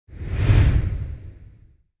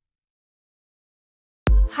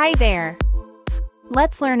Hi there!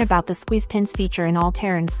 Let's learn about the squeeze pins feature in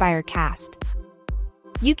Altair Inspire Cast.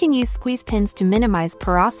 You can use squeeze pins to minimize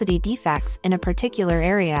porosity defects in a particular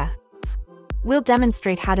area. We'll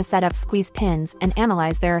demonstrate how to set up squeeze pins and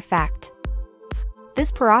analyze their effect.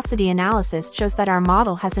 This porosity analysis shows that our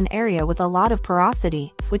model has an area with a lot of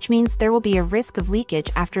porosity, which means there will be a risk of leakage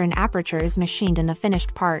after an aperture is machined in the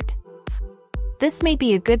finished part. This may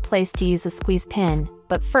be a good place to use a squeeze pin,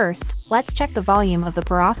 but first, let's check the volume of the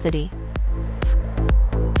porosity.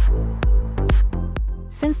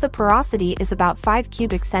 Since the porosity is about 5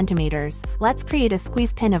 cubic centimeters, let's create a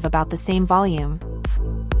squeeze pin of about the same volume.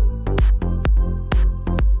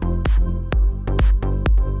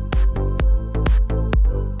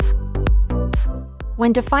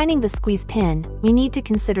 When defining the squeeze pin, we need to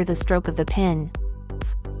consider the stroke of the pin.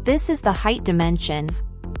 This is the height dimension.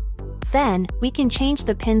 Then, we can change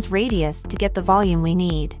the pin's radius to get the volume we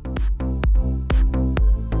need.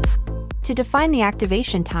 To define the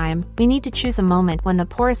activation time, we need to choose a moment when the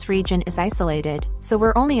porous region is isolated, so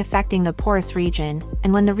we're only affecting the porous region,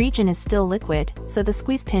 and when the region is still liquid, so the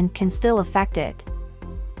squeeze pin can still affect it.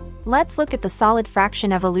 Let's look at the solid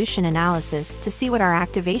fraction evolution analysis to see what our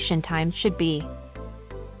activation time should be.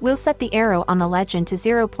 We'll set the arrow on the legend to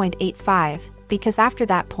 0.85, because after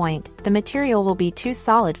that point, the material will be too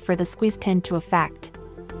solid for the squeeze pin to affect.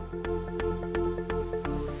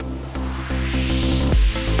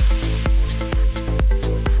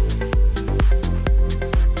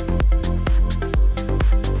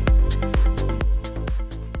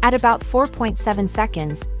 At about 4.7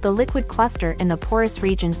 seconds, the liquid cluster in the porous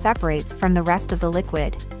region separates from the rest of the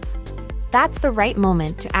liquid. That's the right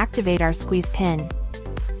moment to activate our squeeze pin.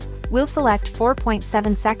 We'll select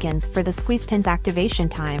 4.7 seconds for the squeeze pin's activation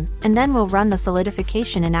time, and then we'll run the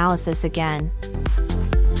solidification analysis again.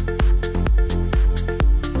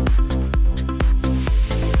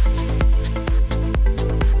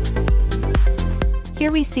 Here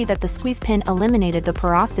we see that the squeeze pin eliminated the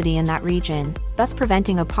porosity in that region, thus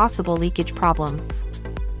preventing a possible leakage problem.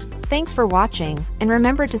 Thanks for watching, and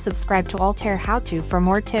remember to subscribe to Altair How To for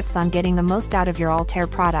more tips on getting the most out of your Altair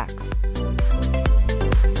products.